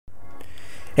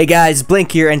Hey guys,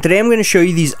 Blink here, and today I'm going to show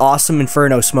you these awesome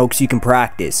Inferno Smokes you can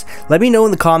practice. Let me know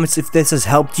in the comments if this has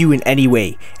helped you in any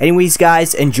way. Anyways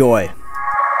guys, enjoy.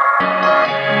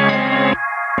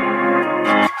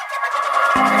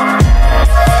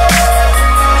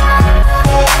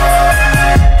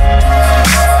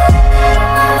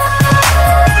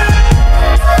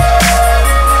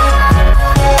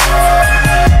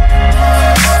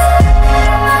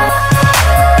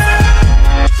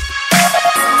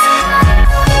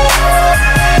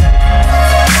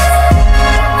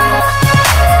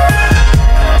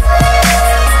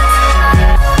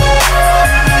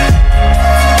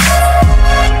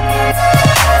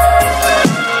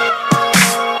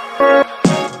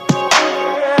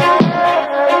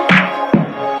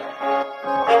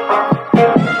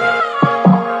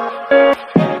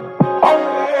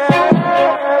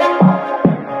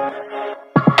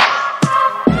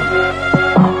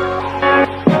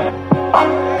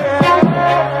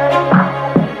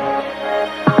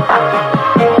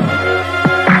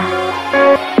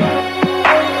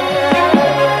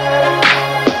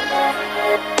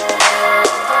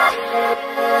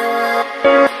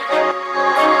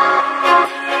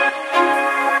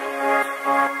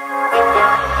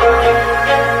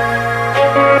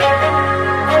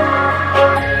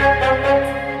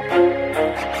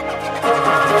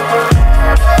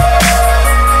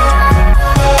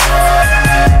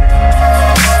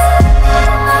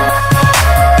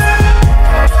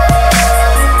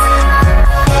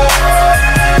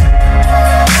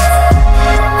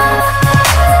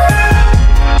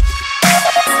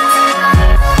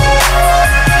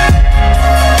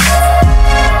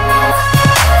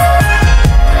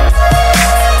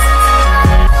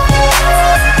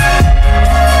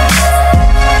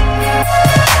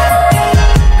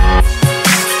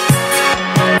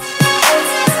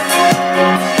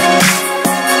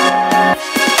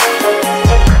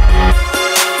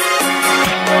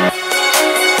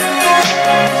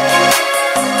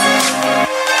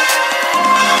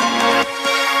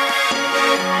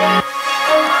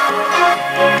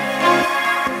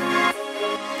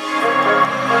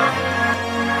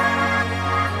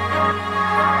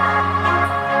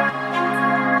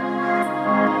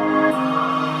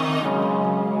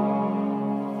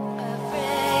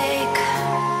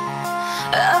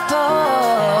 A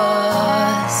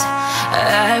pause,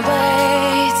 I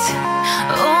wait.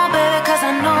 Oh baby, cause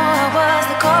I know I was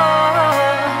the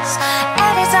cause.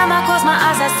 Every time I close my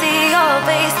eyes I see your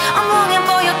face. I'm longing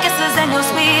for your kisses and your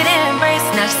sweet embrace.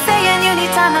 Now you're saying you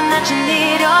need time and that you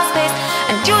need your space,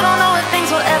 and you don't know if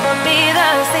things will ever be the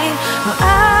same. Well,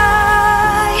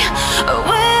 I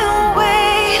will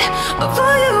wait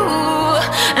for you,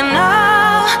 and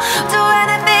I'll do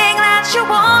anything that you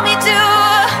want me to.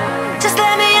 Just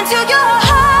let me into your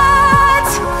heart.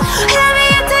 Let me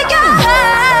into your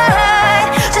heart.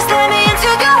 Just let me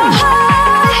into your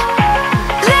heart.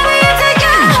 Let me into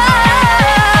your heart.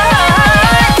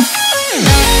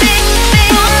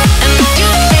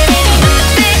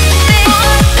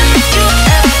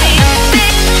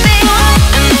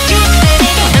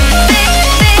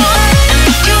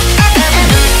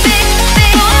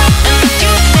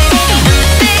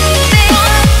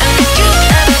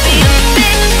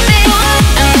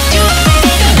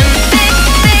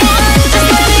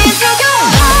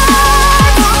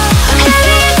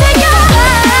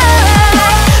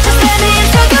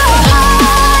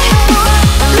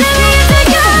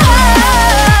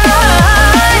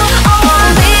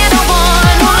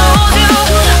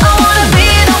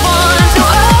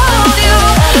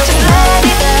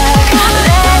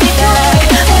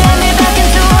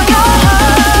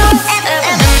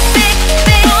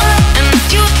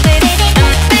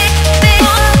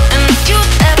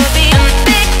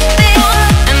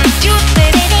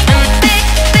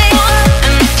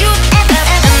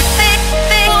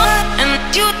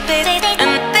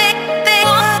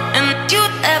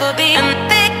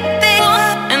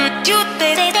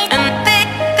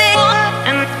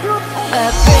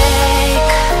 A